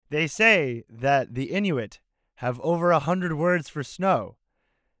They say that the Inuit have over 100 words for snow.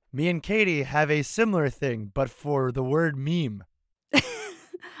 Me and Katie have a similar thing, but for the word meme.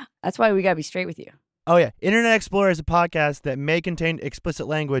 That's why we gotta be straight with you. Oh, yeah. Internet Explorer is a podcast that may contain explicit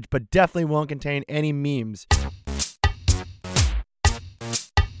language, but definitely won't contain any memes.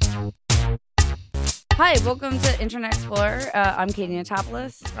 Hi, welcome to Internet Explorer. I'm Katie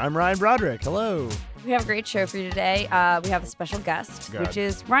Natopoulos. I'm Ryan Broderick. Hello. We have a great show for you today. We have a special guest, God. which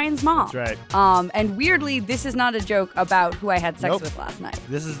is Ryan's mom. That's right. And weirdly, this is not a joke about who I had sex Nope. with last night.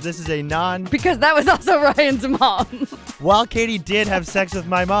 This is a non... Because that was also Ryan's mom. While Katie did have sex with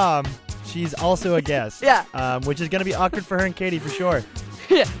my mom, she's also a guest. Yeah. Which is going to be awkward for her and Katie for sure.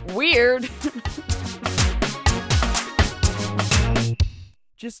 Weird.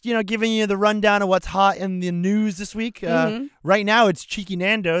 Just, giving you the rundown of what's hot in the news this week. Right now, it's Cheeky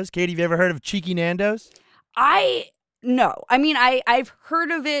Nando's. Katie, have you ever heard of Cheeky Nando's? No. I mean, I've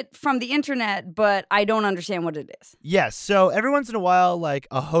heard of it from the internet, but I don't understand what it is. Yes. So every once in a while, like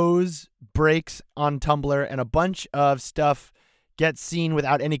a hose breaks on Tumblr and a bunch of stuff gets seen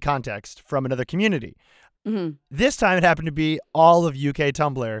without any context from another community. Mm-hmm. This time it happened to be all of UK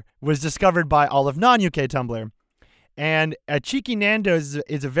Tumblr was discovered by all of non-UK Tumblr. And a Cheeky Nando's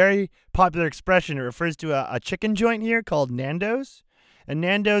is a very popular expression. It refers to a chicken joint here called Nando's. And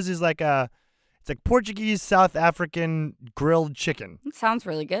Nando's is like it's like Portuguese, South African grilled chicken. It sounds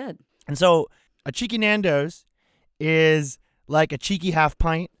really good. And so a Cheeky Nando's is like a cheeky half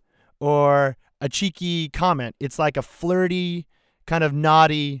pint or a cheeky comment. It's like a flirty, kind of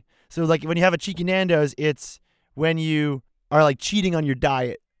naughty. So like when you have a Cheeky Nando's, it's when you are like cheating on your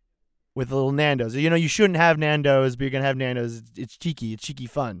diet with a little Nando's. You shouldn't have Nando's, but you're going to have Nando's. It's cheeky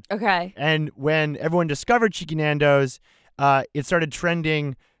fun. Okay. And when everyone discovered Cheeky Nando's, it started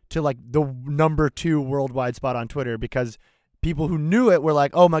trending to like the number 2 worldwide spot on Twitter because people who knew it were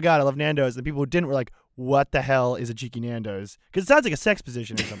like, oh my God, I love Nando's. And people who didn't were like, what the hell is a Cheeky Nando's? Because it sounds like a sex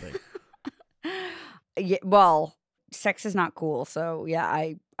position or something. Yeah, well, sex is not cool, so yeah,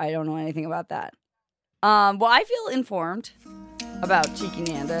 I don't know anything about that. Well, I feel informed about Cheeky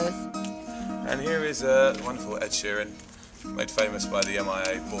Nando's. And here is wonderful Ed Sheeran, made famous by the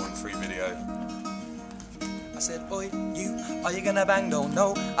MIA Born Free video. I said, oi, you, are you gonna bang? Don't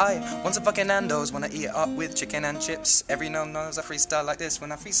know. I want some fucking Nando's, wanna eat it up with chicken and chips. Every no knows I freestyle like this.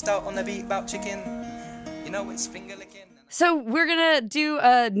 When I freestyle on the beat about chicken, it's finger licking. So we're gonna do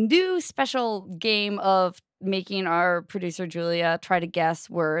a new special game of making our producer Julia try to guess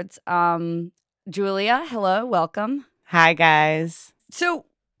words. Julia, hello, welcome. Hi, guys. So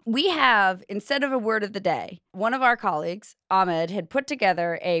we have, instead of a word of the day, one of our colleagues, Ahmed, had put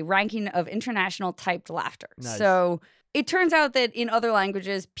together a ranking of international typed laughter. Nice. So it turns out that in other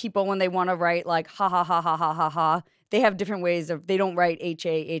languages, people, when they want to write like ha ha ha ha ha ha ha, they have different ways of, they don't write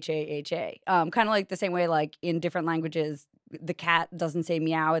H-A-H-A-H-A. Kind of like the same way, like in different languages, the cat doesn't say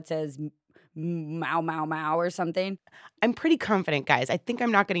meow, it says meow, meow, meow or something. I'm pretty confident, guys. I think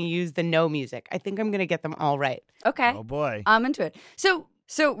I'm not going to use the no music. I think I'm going to get them all right. Okay. Oh, boy. I'm into it.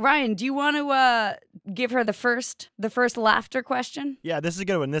 So Ryan, do you want to give her the first laughter question? Yeah, this is a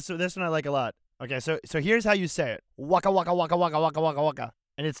good one. This one I like a lot. Okay, so here's how you say it. Waka, waka, waka, waka, waka, waka, waka.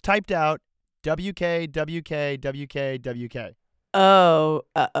 And it's typed out W-K, W-K, W-K, W-K. Oh,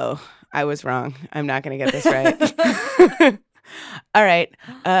 uh-oh. I was wrong. I'm not going to get this right. All right.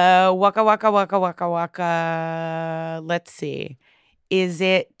 Waka, waka, waka, waka, waka. Let's see. Is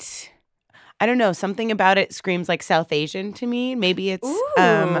it... I don't know. Something about it screams like South Asian to me. Maybe it's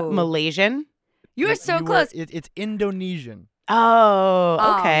Malaysian. You are so close. It's Indonesian.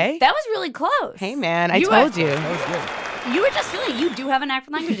 Oh, okay. That was really close. Hey, man. I told you. That was good. You were just feeling, you do have an knack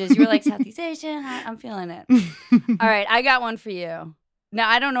for languages. You were like, Southeast Asian, I'm feeling it. All right, I got one for you. Now,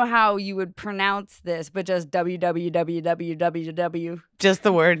 I don't know how you would pronounce this, but just www. Just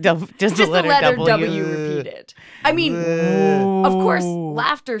the word, just the letter W repeated. I mean, of course,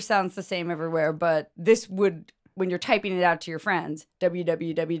 laughter sounds the same everywhere, but this would, when you're typing it out to your friends,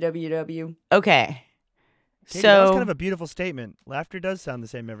 www. Okay. Katie, that was kind of a beautiful statement. Laughter does sound the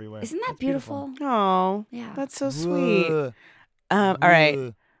same everywhere. Isn't that beautiful? Oh, Yeah. that's so sweet. Whoa. All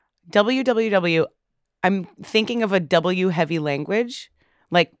right. www. I'm thinking of a W heavy language,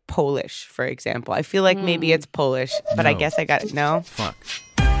 like Polish, for example. I feel like maybe it's Polish, but I guess I got it. No? Fuck.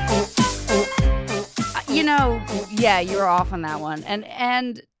 Yeah, you're off on that one.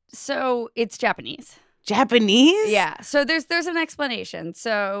 And so it's Japanese. Japanese? Yeah. So there's an explanation.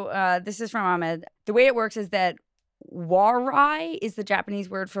 So this is from Ahmed. The way it works is that warai is the Japanese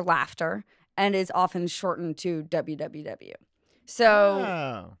word for laughter and is often shortened to www.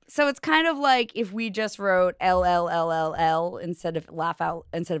 So it's kind of like if we just wrote LLLLL instead of LOL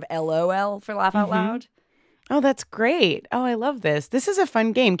for laugh out loud. Oh, that's great. Oh, I love this. This is a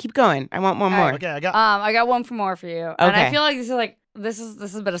fun game. Keep going. I want one more. Okay, I got. I got one more for you. And I feel like this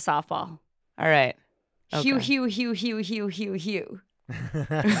is a bit of softball. All right. Hue.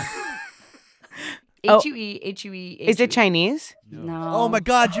 H-U-E. Is it Chinese? No. Oh my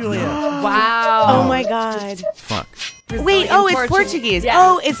God, Julia. Wow. Oh my God. Fuck. Wait, it's Portuguese. Yeah.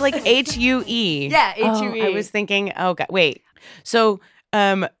 Oh, it's like H-U-E. Yeah, H-U-E. I was thinking, oh God, wait. So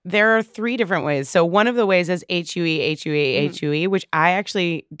there are 3 different ways. So one of the ways is H-U-E, H-U-E, H-U-E, which I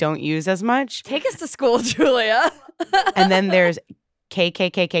actually don't use as much. Take us to school, Julia. And then there's K.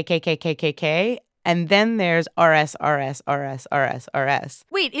 And then there's RS.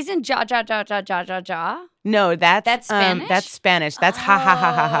 Wait, isn't ja? No, that's Spanish? That's Spanish. That's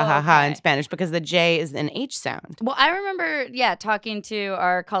ha in okay. Spanish because the J is an H sound. Well, I remember, talking to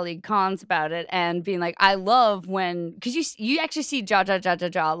our colleague Cons about it and being like, I love when, because you actually see ja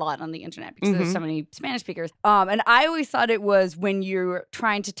a lot on the internet because there's so many Spanish speakers. And I always thought it was when you're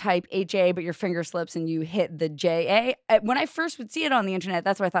trying to type HA, but your finger slips and you hit the JA. When I first would see it on the internet,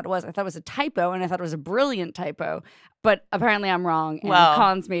 that's what I thought it was. I thought it was a typo, and I thought it was a brilliant typo. But apparently I'm wrong. And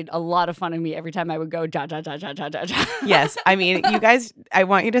Cons made a lot of fun of me every time I would go ja. Yes. I mean, you guys, I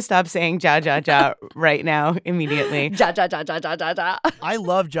want you to stop saying ja right now, immediately. Ja. I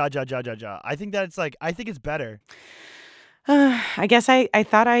love ja. I think it's better. I guess I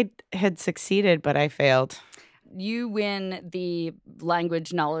thought I had succeeded, but I failed. You win the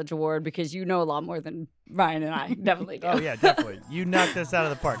language knowledge award because you know a lot more than Ryan and I definitely do. Oh, yeah, definitely. You knocked us out of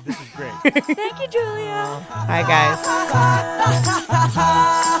the park. This is great. Thank you, Julia. Hi, guys.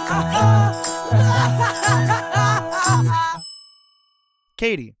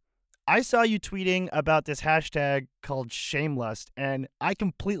 Katie, I saw you tweeting about this hashtag called Shamelust, and I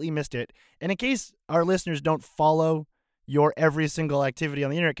completely missed it. And in case our listeners don't follow your every single activity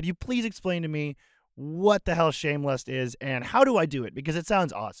on the internet, could you please explain to me what the hell Shamelust is and how do I do it? Because it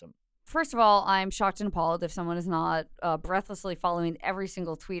sounds awesome. First of all, I'm shocked and appalled if someone is not breathlessly following every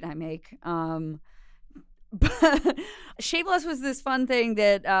single tweet I make. But Shameless was this fun thing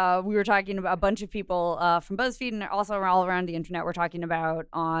that we were talking about. A bunch of people from BuzzFeed and also all around the internet were talking about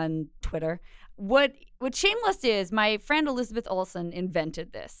on Twitter. What Shameless is, my friend Elizabeth Olsen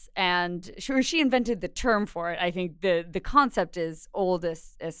invented this, and she invented the term for it. I think the concept is old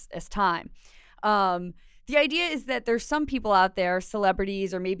as time. The idea is that there's some people out there,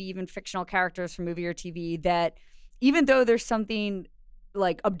 celebrities or maybe even fictional characters from movie or TV, that even though there's something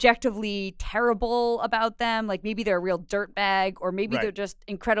like objectively terrible about them, like maybe they're a real dirtbag or maybe they're just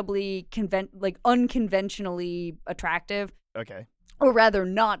incredibly unconventionally attractive. Okay. Or rather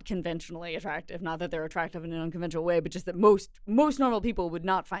not conventionally attractive. Not that they're attractive in an unconventional way, but just that most normal people would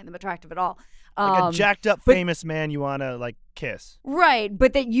not find them attractive at all. Like a jacked up famous man you want to kiss. Right,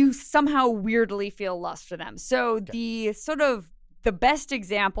 but that you somehow weirdly feel lust for them. So the best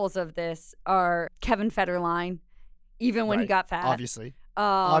examples of this are Kevin Federline, even when he got fat. Obviously.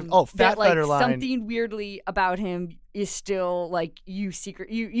 Fat Federline. Something weirdly about him is still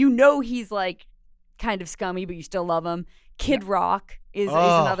you know he's kind of scummy, but you still love him. Kid Rock is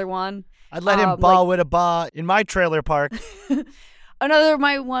another one. I'd let him ba with a ba in my trailer park. Another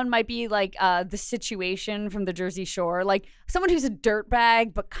one might be The Situation from the Jersey Shore. Like someone who's a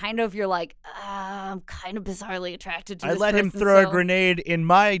dirtbag, but kind of you're I'm kind of bizarrely attracted to this I let him person throw still. a grenade in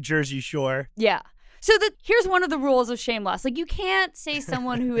my Jersey Shore. Yeah. So here's one of the rules of Shameless. You can't say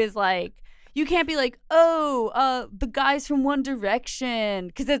someone who is you can't be the guys from One Direction.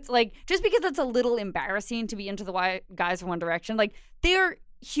 Because it's just because it's a little embarrassing to be into the guys from One Direction. They're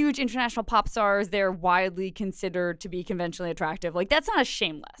huge international pop stars. They're widely considered to be conventionally attractive. That's not a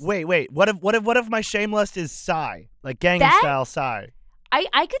Shameless. Wait. What if my Shameless is Psy? Gangnam Style Psy?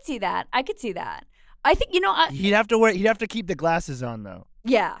 I could see that. I think, he'd have to keep the glasses on, though.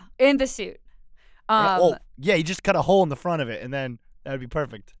 Yeah, in the suit. You just cut a hole in the front of it, and then that would be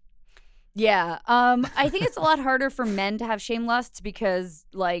perfect. Yeah. I think it's a lot harder for men to have shamelusts because,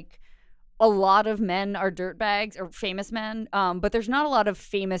 a lot of men are dirtbags or famous men, but there's not a lot of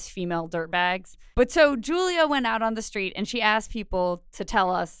famous female dirtbags. But so Julia went out on the street and she asked people to tell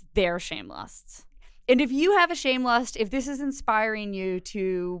us their shamelusts. And if you have a shamelust, if this is inspiring you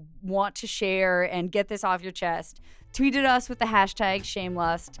to want to share and get this off your chest, tweet at us with the hashtag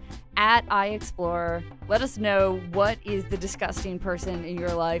shamelust @iExplorer. Let us know what is the disgusting person in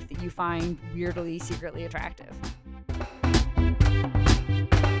your life that you find weirdly, secretly attractive.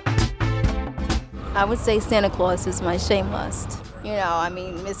 I would say Santa Claus is my shamelust. You know, I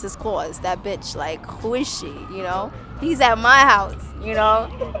mean, Mrs. Claus, that bitch, like, who is she, you know? He's at my house, you know,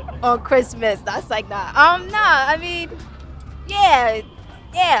 on Christmas. That's like, nah, I mean, yeah,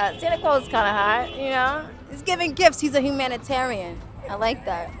 Santa Claus is kind of hot, you know? He's giving gifts. He's a humanitarian. I like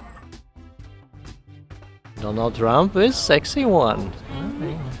that. Donald Trump is sexy one.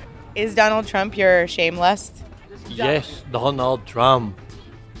 Is Donald Trump your shameless? Yes, Donald Trump.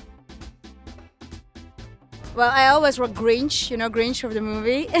 Well, I always wrote Grinch, you know, Grinch of the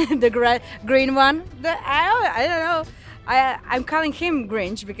movie, the green one. I don't know. I'm calling him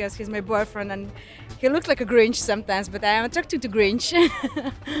Grinch because he's my boyfriend and he looks like a Grinch sometimes, but I am attracted to Grinch.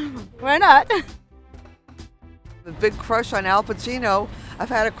 Why not? A big crush on Al Pacino. I've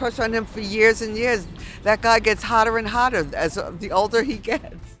had a crush on him for years and years. That guy gets hotter and hotter as the older he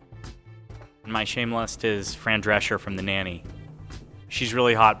gets. My shame list is Fran Drescher from The Nanny. She's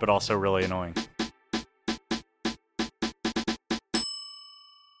really hot, but also really annoying.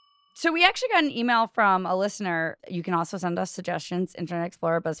 So we actually got an email from a listener. You can also send us suggestions, Internet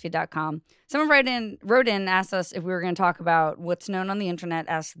Explorer, BuzzFeed.com. Someone wrote in, asked us if we were going to talk about what's known on the internet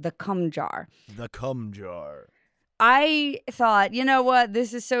as the cum jar. The cum jar. I thought, you know what?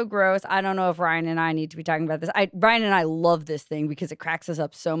 This is so gross. I don't know if Ryan and I need to be talking about this. Ryan and I love this thing because it cracks us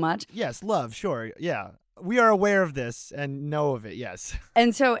up so much. Yes, love, sure, yeah. We are aware of this and know of it, yes.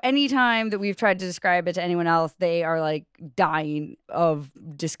 And so anytime that we've tried to describe it to anyone else, they are like dying of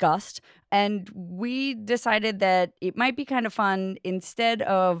disgust. And we decided that it might be kind of fun, instead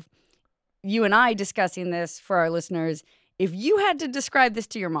of you and I discussing this for our listeners, if you had to describe this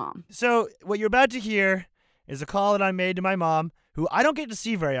to your mom. So what you're about to hear is a call that I made to my mom, who I don't get to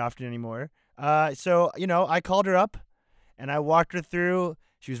see very often anymore. So, you know, I called her up and I walked her through.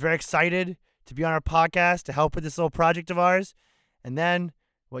 She was very excited to be on our podcast to help with this little project of ours. And then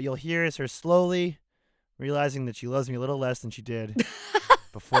what you'll hear is her slowly realizing that she loves me a little less than she did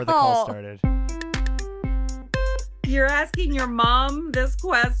before the call started. You're asking your mom this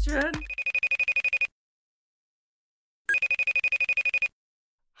question?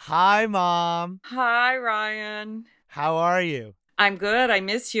 Hi, Mom. Hi, Ryan. How are you? I'm good. I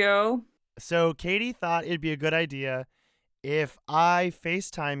miss you. So Katie thought it'd be a good idea if I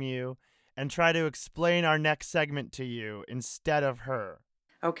FaceTime you and try to explain our next segment to you instead of her.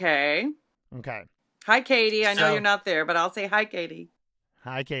 Okay. Okay. Hi, Katie. I know So- you're not there, but I'll say hi, Katie.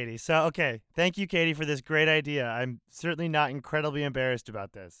 Hi, Katie. So, okay. Thank you, Katie, for this great idea. I'm certainly not incredibly embarrassed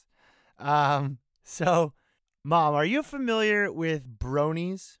about this. So, Mom, are you familiar with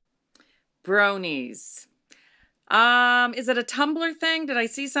bronies? Bronies. Is it a Tumblr thing? Did I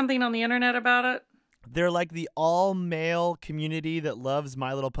see something on the internet about it? They're like the all-male community that loves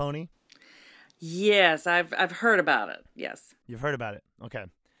My Little Pony. Yes, I've heard about it. Yes. You've heard about it. Okay.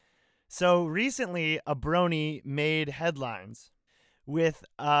 So recently, a brony made headlines with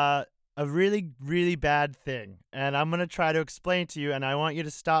a really, really bad thing. And I'm going to try to explain to you, and I want you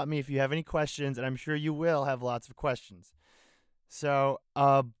to stop me if you have any questions, and I'm sure you will have lots of questions. So,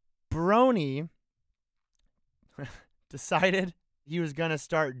 a brony decided he was going to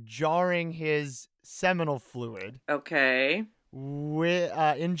start jarring his seminal fluid. Okay.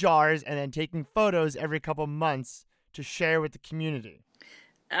 In jars and then taking photos every couple months to share with the community.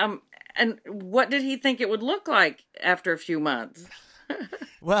 And what did he think it would look like after a few months?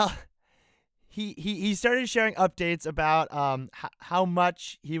 Well, he started sharing updates about how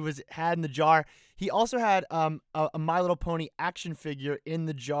much he had in the jar. He also had a My Little Pony action figure in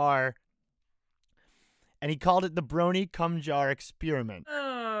the jar, and he called it the Brony Cum Jar Experiment.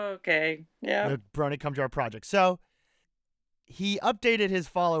 Oh, okay. Yeah. The Brony Cum Jar Project. So he updated his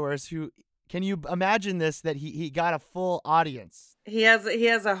followers who, can you imagine this, that he got a full audience. He has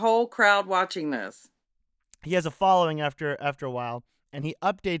a whole crowd watching this. He has a following after a while, and he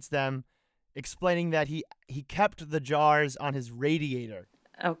updates them explaining that he kept the jars on his radiator.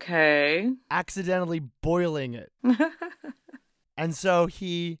 Okay. Accidentally boiling it. And so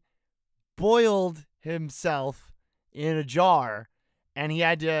he boiled himself in a jar, and he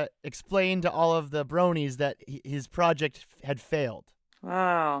had to explain to all of the bronies that his project had failed.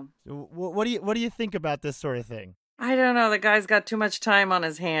 Wow. What do you think about this sort of thing? I don't know. The guy's got too much time on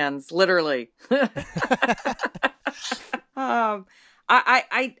his hands, literally.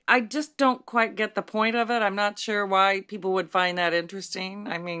 I just don't quite get the point of it. I'm not sure why people would find that interesting.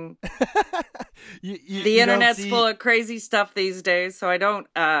 I mean, the internet's full of crazy stuff these days, so I don't.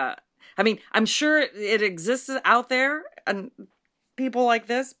 I mean, I'm sure it exists out there and people like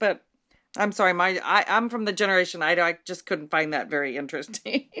this, but I'm sorry, I'm from the generation I just couldn't find that very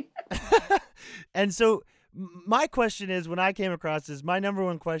interesting. And so my question is, when I came across this, my number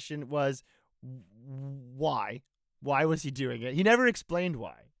one question was, why? Why was he doing it? He never explained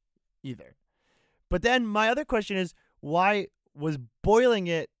why either. But then my other question is, why was boiling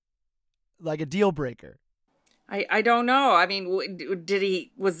it like a deal breaker? I don't know. I mean,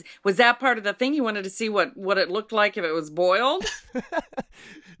 was that part of the thing? He wanted to see what it looked like if it was boiled?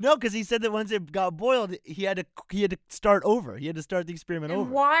 No, because he said that once it got boiled, he had to start over. He had to start the experiment over.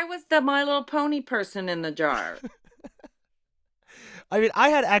 Why was the My Little Pony person in the jar? I mean, I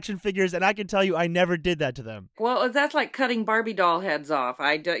had action figures, and I can tell you, I never did that to them. Well, that's like cutting Barbie doll heads off.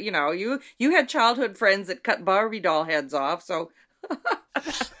 You had childhood friends that cut Barbie doll heads off, so.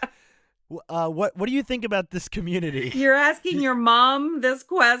 What do you think about this community? You're asking your mom this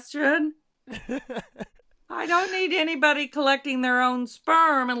question? I don't need anybody collecting their own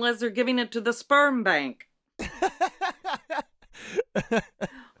sperm unless they're giving it to the sperm bank.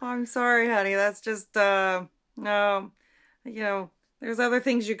 I'm sorry, honey. That's just, no. There's other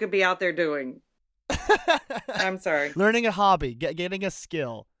things you could be out there doing. I'm sorry. Learning a hobby, getting a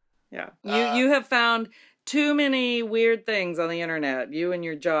skill. Yeah. You have found too many weird things on the internet, you and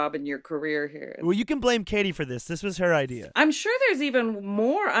your job and your career here. Well, you can blame Katie for this. This was her idea. I'm sure there's even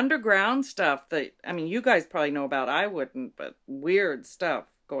more underground stuff that, I mean, you guys probably know about. I wouldn't, but weird stuff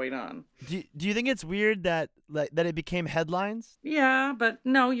going on. Do you think it's weird that it became headlines? Yeah, but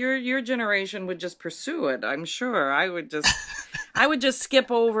no, your generation would just pursue it. I'm sure. I would just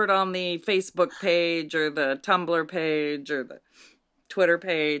skip over it on the Facebook page or the Tumblr page or the Twitter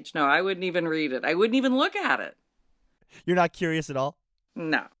page. No, I wouldn't even read it. I wouldn't even look at it. You're not curious at all?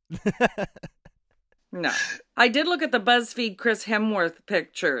 No. No. I did look at the BuzzFeed Chris Hemsworth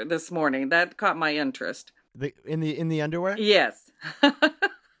picture this morning. That caught my interest. In the underwear? Yes.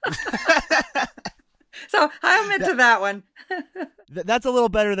 So I'm into that one. That's a little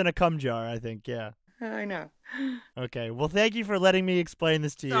better than a cum jar, I think. Yeah. I know. Okay. Well, thank you for letting me explain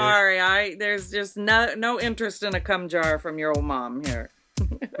this to you. Sorry, there's just no interest in a cum jar from your old mom here.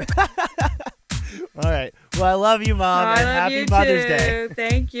 All right. Well, I love you, Mom, and happy Mother's Day.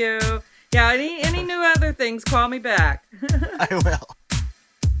 Thank you. Yeah, any new other things, call me back. I will.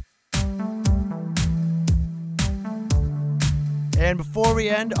 And before we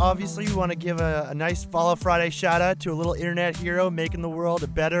end, obviously, we want to give a nice Follow Friday shout out to a little internet hero making the world a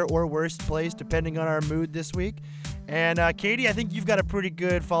better or worse place, depending on our mood this week. And Katie, I think you've got a pretty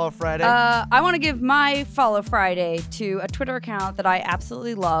good Follow Friday. I want to give my Follow Friday to a Twitter account that I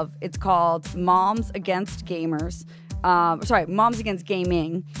absolutely love. It's called Moms Against Gamers. Moms Against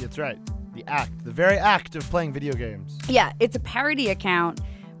Gaming. That's right. The very act of playing video games. Yeah, it's a parody account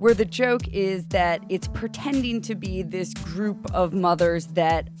where the joke is that it's pretending to be this group of mothers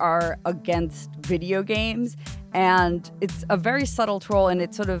that are against video games. And it's a very subtle troll, and it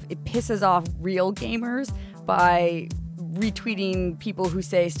pisses off real gamers by retweeting people who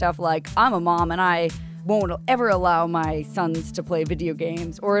say stuff like, I'm a mom and I won't ever allow my sons to play video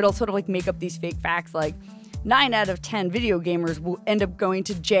games. Or it'll sort of like make up these fake facts like 9 out of 10 video gamers will end up going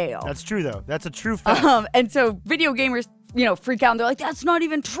to jail. That's true, though. That's a true fact. And so video gamers, freak out and they're like, that's not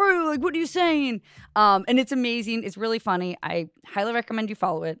even true. Like, what are you saying? And it's amazing. It's really funny. I highly recommend you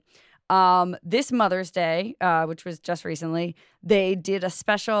follow it. This Mother's Day, which was just recently, they did a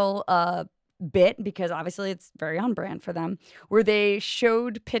special bit, because obviously it's very on brand for them, where they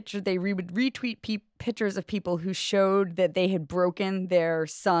showed pictures, they would retweet pictures of people who showed that they had broken their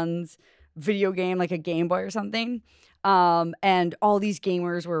son's video game, like a Game Boy or something. And all these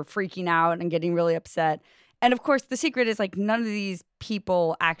gamers were freaking out and getting really upset. And of course, the secret is like none of these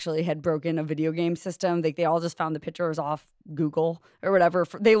people actually had broken a video game system. Like they all just found the pictures off Google or whatever.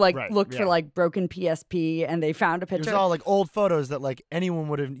 They looked for like broken PSP and they found a picture. It was all like old photos that like anyone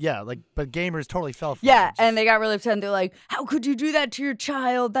would have, but gamers totally fell for it. Yeah, and they got really upset and they're like, how could you do that to your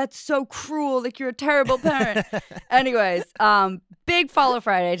child? That's so cruel. Like you're a terrible parent. Anyways, big Follow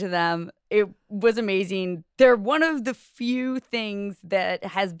Friday to them. It was amazing. They're one of the few things that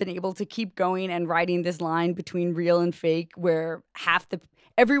has been able to keep going and riding this line between real and fake, where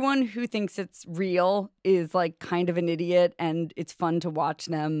everyone who thinks it's real is like kind of an idiot, and it's fun to watch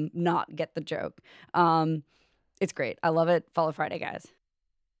them not get the joke. It's great. I love it. Follow Friday, guys.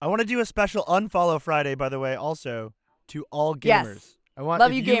 I want to do a special Unfollow Friday, by the way, also to all gamers. Yes.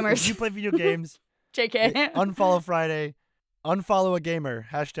 Love you, gamers. If you play video games, JK. Unfollow Friday. Unfollow a gamer.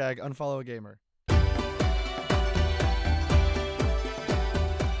 Hashtag unfollow a gamer.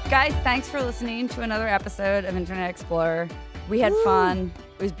 Guys, thanks for listening to another episode of Internet Explorer. We had fun.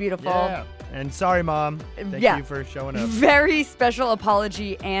 It was beautiful. Yeah. And sorry, Mom. Thank you for showing up. Very special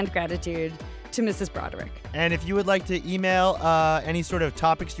apology and gratitude to Mrs. Broderick. And if you would like to email any sort of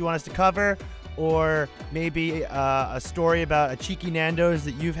topics you want us to cover, or maybe a story about a cheeky Nando's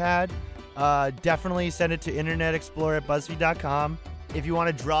that you've had, definitely send it to internetexplorer@buzzfeed.com. If you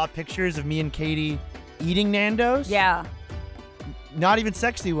want to draw pictures of me and Katie eating Nando's. Yeah. Not even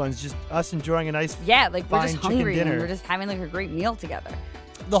sexy ones, just us enjoying a nice Yeah, like we're just chicken hungry dinner. and we're just having like a great meal together.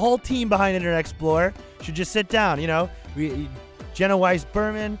 The whole team behind Internet Explorer should just sit down, Jenna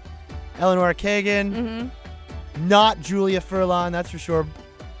Weiss-Berman, Eleanor Kagan, not Julia Furlan, that's for sure.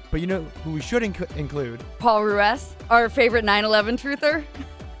 But you know who we should include? Paul Ruiz, our favorite 9/11 truther.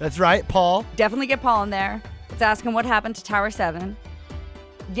 That's right, Paul. Definitely get Paul in there. Let's ask him what happened to Tower 7.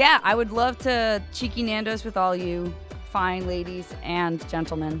 Yeah, I would love to cheeky Nando's with all you fine ladies and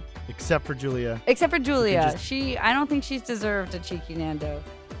gentlemen. Except for Julia. Except for Julia. I don't think she's deserved a cheeky Nando.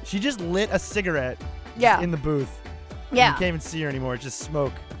 She just lit a cigarette in the booth. Yeah. You can't even see her anymore. It's just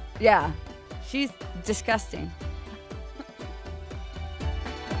smoke. Yeah. She's disgusting.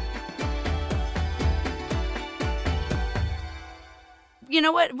 You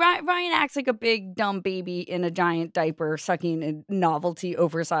know what? Ryan acts like a big dumb baby in a giant diaper sucking a novelty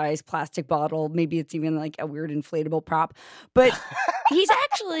oversized plastic bottle. Maybe it's even like a weird inflatable prop. But he's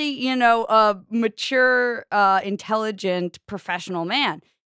actually, a mature, intelligent, professional man.